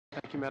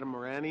Thank you, Madam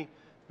Morani.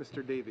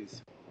 Mr.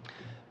 Davies.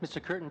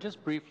 Mr. Curtin,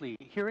 just briefly,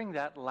 hearing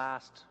that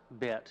last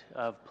bit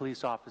of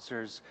police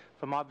officers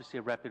from obviously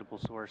a reputable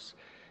source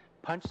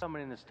punch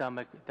someone in the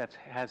stomach that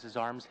has his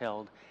arms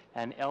held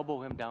and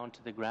elbow him down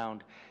to the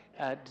ground,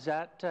 is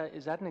that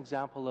an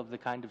example of the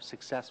kind of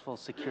successful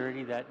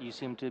security that you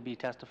seem to be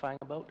testifying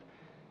about?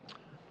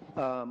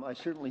 I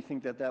certainly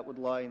think that would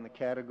lie in the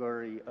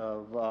category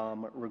of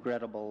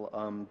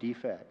regrettable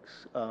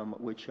defects,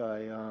 which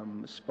I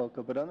spoke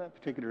of. But on that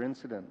particular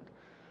incident,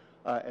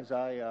 as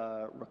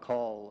I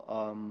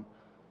recall,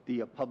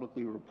 the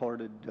publicly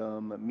reported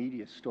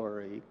media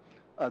story,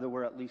 there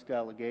were at least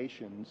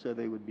allegations,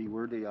 they would be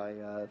worthy,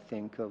 I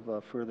think,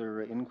 of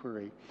further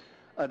inquiry,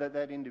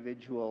 that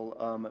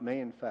individual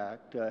may in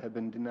fact have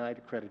been denied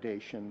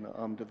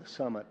accreditation to the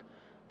summit,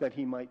 that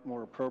he might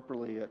more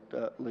appropriately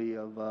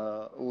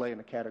lay in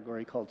a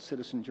category called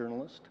citizen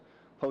journalist,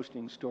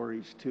 posting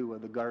stories to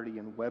the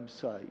Guardian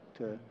website,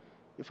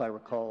 if I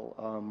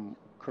recall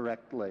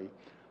correctly,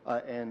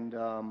 and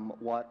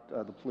what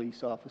the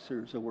police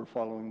officers were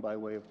following by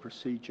way of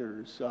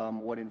procedures,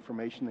 what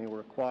information they were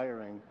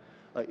acquiring,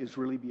 is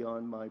really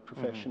beyond my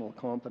professional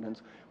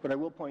competence. But I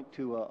will point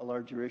to a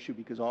larger issue,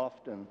 because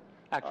often...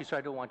 Actually, so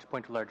I don't want to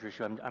point to a larger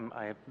issue.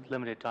 I have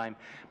limited time.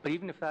 But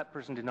even if that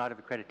person did not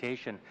have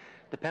accreditation,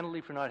 the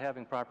penalty for not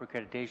having proper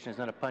accreditation is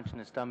not a punch in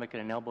the stomach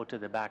and an elbow to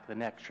the back of the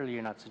neck. Surely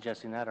you're not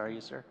suggesting that, are you,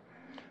 sir?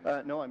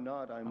 No, I'm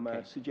not. I'm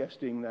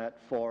suggesting that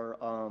for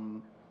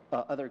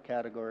other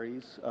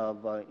categories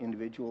of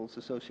individuals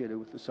associated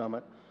with the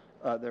summit,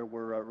 there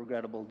were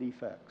regrettable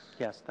defects.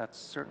 Yes, that's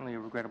certainly a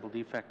regrettable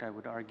defect, I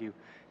would argue.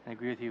 I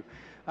agree with you.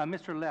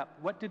 Mr. Lepp,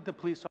 what did the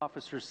police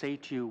officers say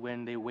to you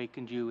when they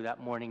awakened you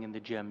that morning in the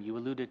gym? You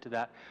alluded to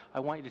that.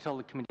 I want you to tell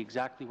the committee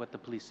exactly what the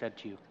police said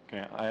to you.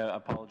 Okay, I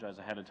apologize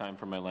ahead of time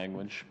for my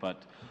language,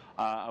 but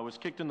I was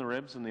kicked in the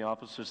ribs and the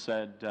officer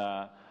said,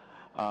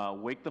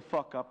 wake the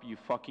fuck up, you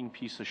fucking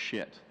piece of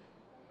shit.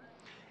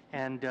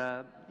 And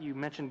you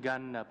mentioned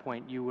gun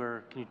point. Can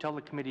you tell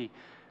the committee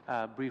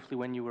briefly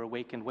when you were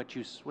awakened, what's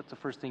the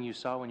first thing you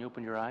saw when you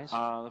opened your eyes?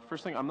 The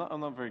first thing, I'm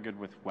not very good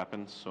with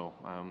weapons, so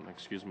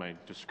excuse my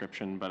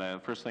description, but the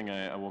first thing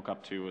I woke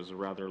up to was a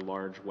rather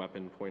large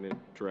weapon pointed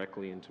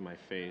directly into my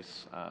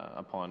face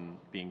upon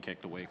being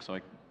kicked awake. So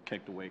I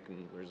kicked awake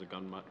and there's a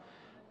gun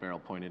barrel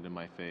pointed in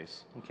my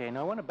face. Okay,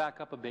 now I want to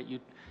back up a bit. You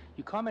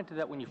commented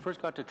that when you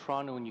first got to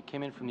Toronto, when you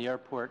came in from the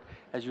airport,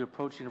 as you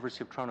approached the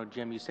University of Toronto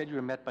gym, you said you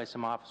were met by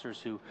some officers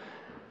who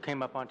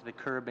came up onto the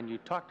curb, and you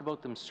talked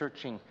about them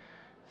searching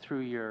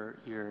through your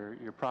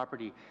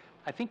property.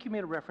 I think you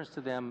made a reference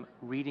to them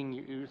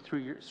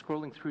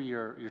scrolling through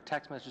your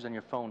text messages on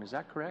your phone. Is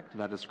that correct?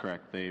 That is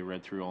correct. They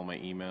read through all my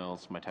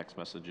emails, my text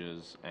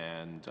messages,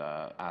 and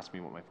asked me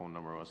what my phone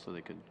number was so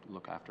they could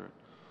look after it.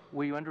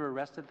 Were you under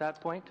arrest at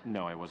that point?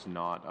 No, I was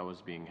not. I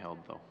was being held,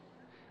 though.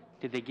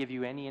 Did they give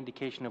you any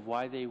indication of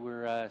why they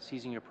were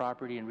seizing your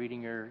property and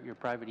reading your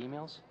private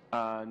emails?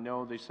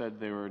 No, they said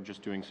they were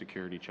just doing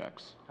security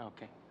checks.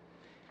 Okay.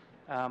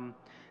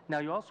 Now,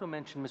 you also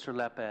mentioned, Mr.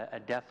 Lepp, a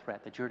death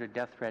threat, that you heard a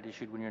death threat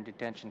issued when you're in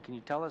detention. Can you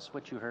tell us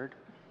what you heard?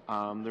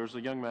 There was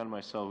a young man in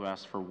my cell who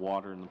asked for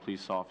water, and the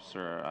police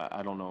officer,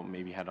 I don't know,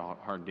 maybe had a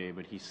hard day,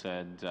 but he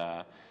said,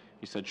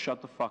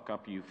 shut the fuck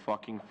up, you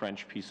fucking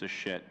French piece of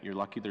shit. You're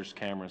lucky there's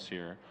cameras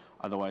here.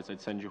 Otherwise,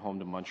 I'd send you home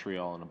to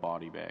Montreal in a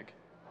body bag.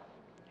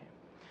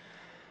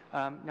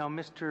 Okay. Now,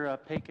 Mr.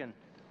 Paikin,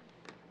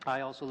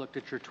 I also looked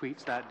at your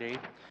tweets that day,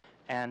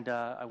 and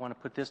I want to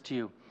put this to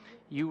you.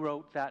 You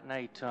wrote that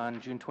night on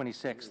June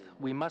 26th,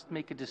 we must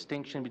make a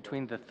distinction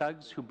between the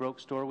thugs who broke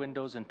store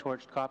windows and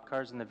torched cop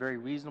cars and the very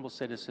reasonable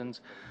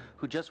citizens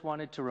who just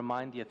wanted to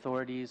remind the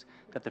authorities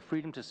that the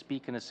freedom to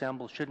speak and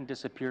assemble shouldn't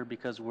disappear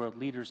because world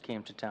leaders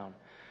came to town.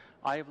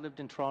 I have lived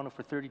in Toronto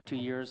for 32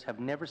 years, have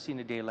never seen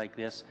a day like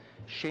this.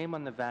 Shame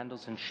on the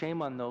vandals and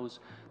shame on those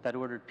that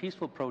ordered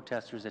peaceful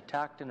protesters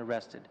attacked and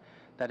arrested.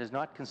 That is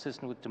not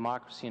consistent with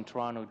democracy in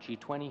Toronto,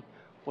 G20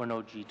 or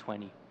no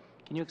G20.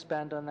 Can you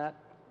expand on that?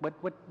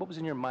 What was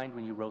in your mind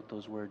when you wrote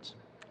those words?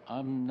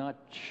 I'm not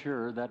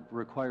sure that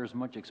requires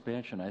much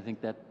expansion. I think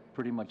that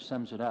pretty much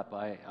sums it up.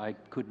 I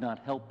could not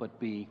help but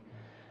be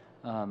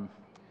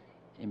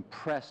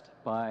impressed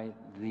by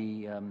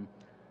the...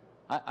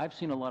 I've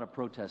seen a lot of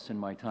protests in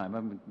my time.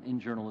 I've been in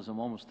journalism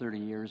almost 30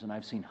 years, and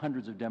I've seen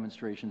hundreds of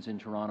demonstrations in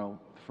Toronto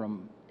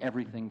from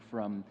everything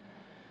from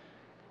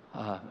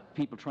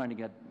people trying to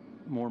get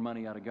more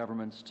money out of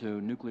governments to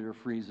nuclear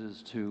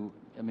freezes to,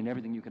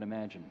 everything you can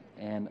imagine.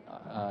 And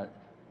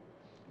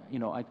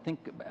I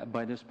think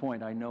by this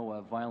point I know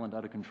a violent,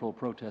 out-of-control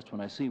protest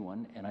when I see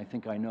one, and I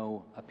think I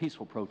know a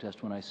peaceful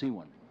protest when I see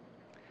one.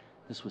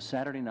 This was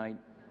Saturday night.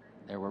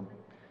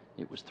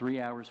 It was 3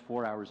 hours,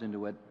 4 hours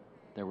into it.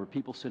 There were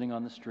people sitting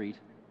on the street.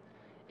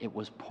 It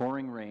was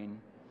pouring rain.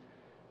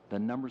 The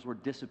numbers were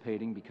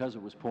dissipating because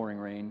it was pouring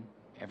rain.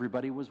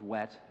 Everybody was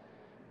wet.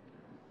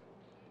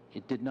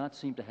 It did not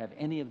seem to have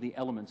any of the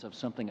elements of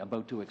something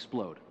about to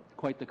explode.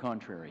 Quite the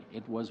contrary.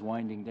 It was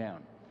winding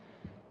down.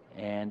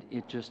 And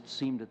it just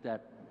seemed at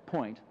that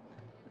point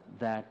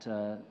that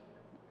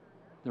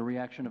the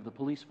reaction of the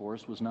police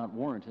force was not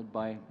warranted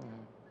by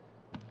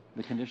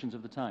the conditions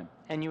of the time.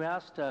 And you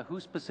asked who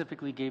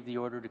specifically gave the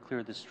order to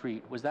clear the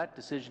street. Was that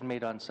decision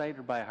made on site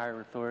or by a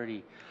higher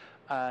authority?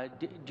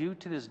 Do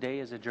to this day,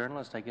 as a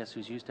journalist, I guess,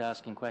 who's used to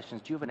asking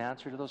questions, do you have an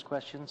answer to those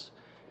questions,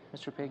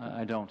 Mr. Paikin?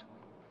 I don't.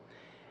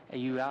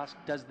 You asked,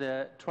 does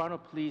the Toronto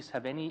Police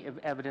have any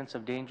evidence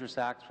of dangerous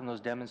acts from those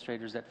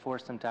demonstrators that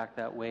forced them to act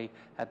that way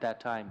at that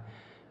time?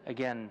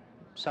 Again,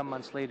 some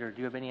months later, do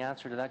you have any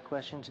answer to that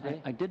question today?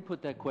 I did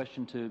put that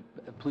question to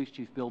Police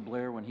Chief Bill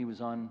Blair when he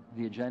was on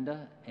the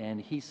agenda,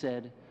 and he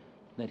said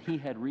that he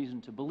had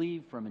reason to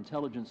believe from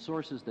intelligence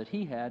sources that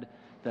he had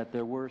that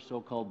there were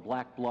so-called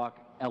black bloc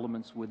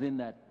elements within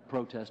that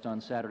protest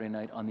on Saturday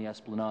night on the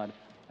Esplanade,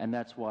 and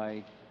that's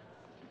why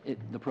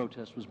the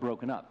protest was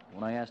broken up.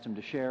 When I asked him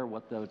to share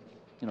what the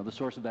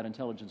source of that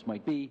intelligence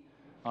might be,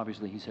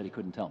 obviously he said he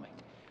couldn't tell me.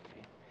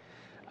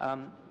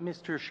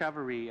 Mr.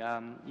 Chavarie,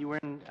 you were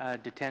in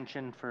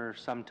detention for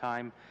some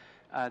time.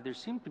 There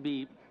seemed to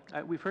be,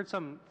 we've heard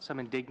some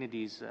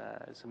indignities,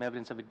 some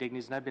evidence of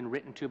indignities, and I've been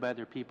written to by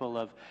other people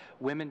of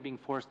women being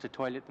forced to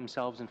toilet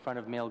themselves in front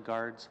of male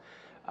guards.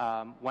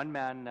 One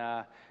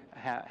man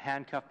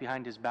handcuffed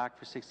behind his back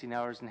for 16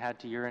 hours and had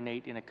to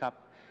urinate in a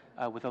cup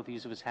without the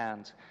use of his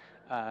hands.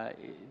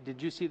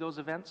 Did you see those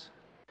events?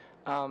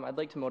 I'd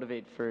like to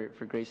motivate for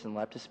Grayson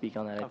Lepp to speak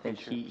on that. I think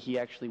sure. he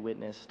actually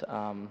witnessed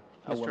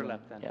a woman. Lepp,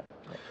 then.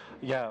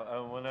 Yeah,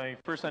 when I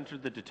first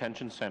entered the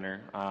detention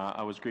center,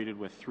 I was greeted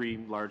with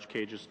 3 large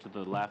cages to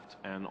the left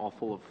and all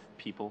full of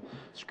people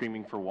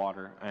screaming for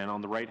water. And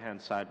on the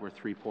right-hand side were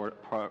 3 porta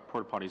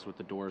potties with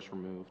the doors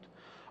removed.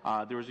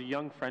 There was a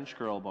young French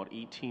girl, about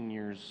 18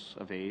 years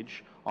of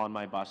age, on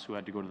my bus who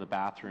had to go to the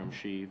bathroom.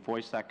 She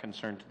voiced that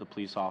concern to the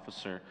police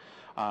officer.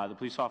 The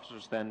police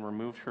officers then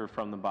removed her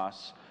from the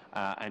bus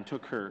and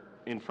took her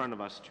in front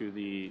of us to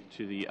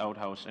the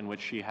outhouse, in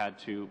which she had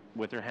to,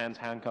 with her hands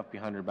handcuffed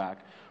behind her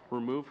back,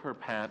 remove her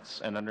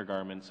pants and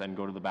undergarments and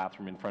go to the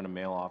bathroom in front of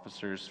male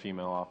officers,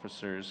 female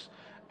officers,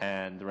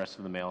 and the rest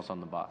of the males on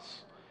the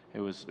bus.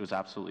 It was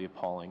absolutely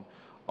appalling.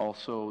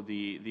 Also,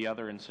 the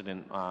other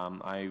incident,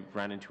 I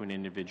ran into an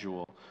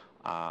individual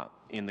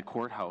in the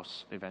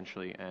courthouse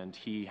eventually, and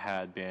he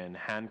had been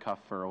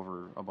handcuffed for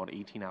over about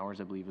 18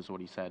 hours, I believe is what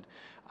he said,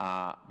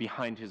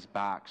 behind his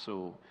back.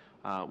 So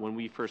when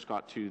we first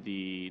got to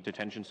the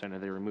detention center,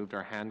 they removed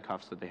our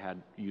handcuffs that they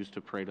had used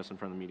to parade us in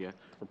front of the media,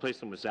 replaced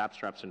them with zap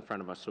straps in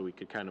front of us so we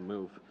could kind of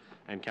move,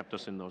 and kept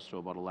us in those till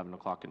about 11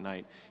 o'clock at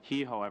night.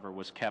 He, however,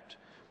 was kept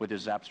with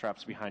his zap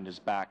straps behind his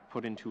back,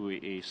 put into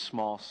a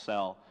small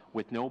cell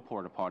with no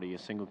porta potty, a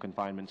single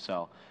confinement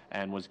cell,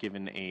 and was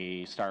given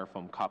a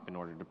styrofoam cup in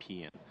order to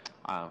pee in.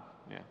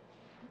 Yeah.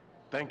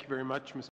 Thank you very much, Mr.